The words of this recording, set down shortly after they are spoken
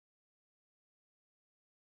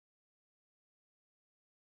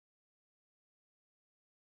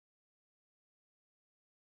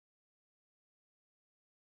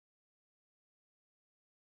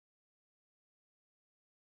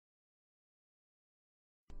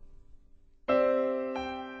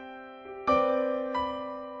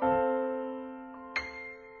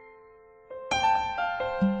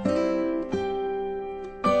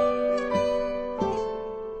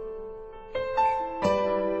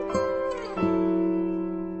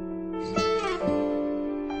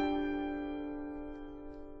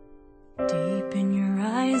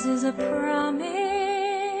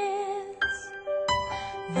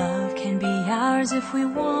ours if we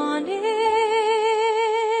want it.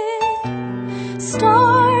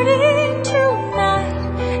 Starting tonight,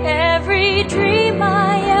 every dream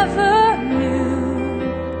I ever knew.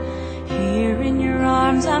 Here in your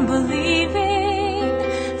arms I'm believing.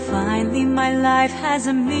 Finally my life has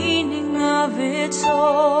a meaning of its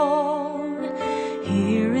own.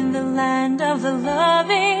 Here in the land of the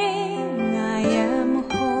loving, I am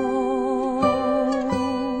home.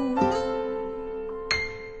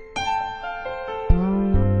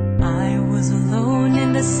 I was alone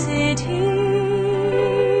in the city,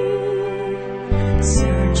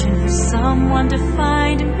 searching for someone to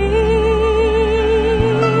find me.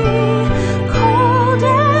 Cold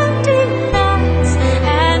empty nights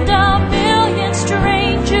and a million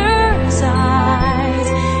strangers' eyes.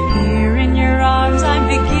 Here in your arms I'm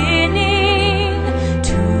beginning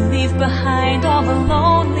to leave behind all the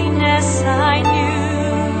loneliness I knew.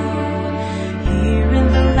 Here in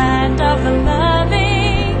the land of the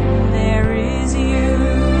loving, there is you.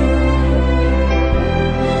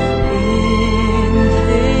 In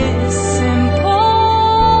this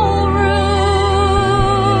simple room,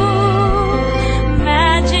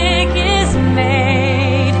 magic is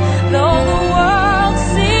made, though the world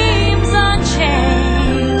seems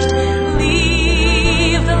unchanged.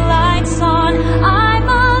 Leave the lights on, I'm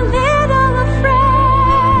a little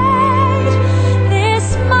afraid. This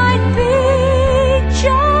might be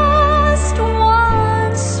just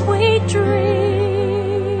one sweet dream.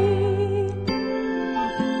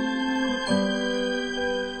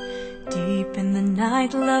 Deep in the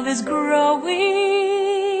night, love is growing,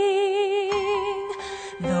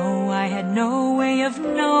 though I had no way of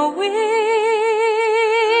knowing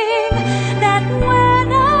that when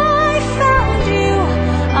I found you,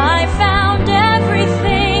 I found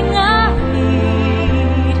everything I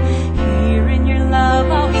need. Here in your love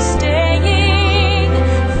I'll be staying.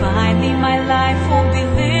 Finally my life won't be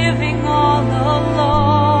living all alone.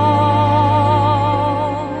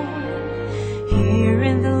 Here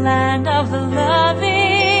in the land of the loving,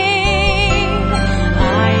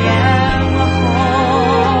 I am home.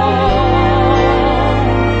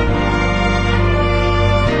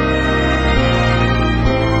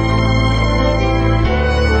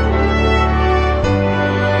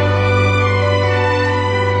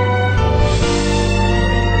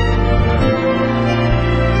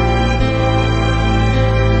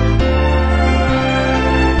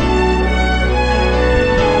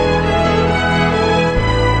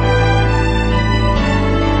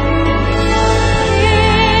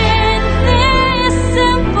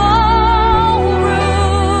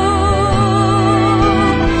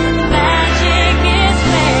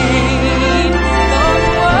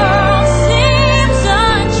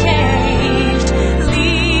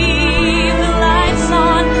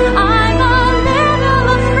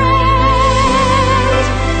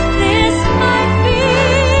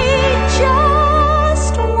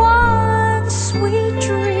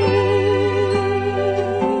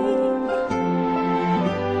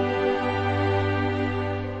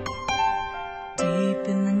 Deep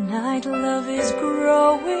in the night, love is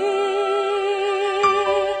growing,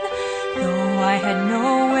 though I had no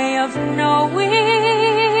way of knowing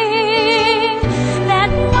that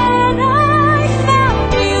when I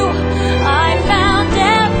found you, I found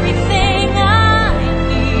everything I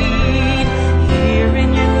need. Here in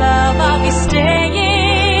your love I'll be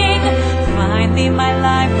staying. Finally my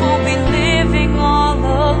life won't be living all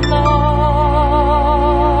alone.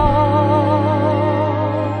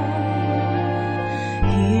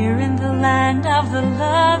 Here in the land of the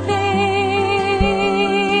loving,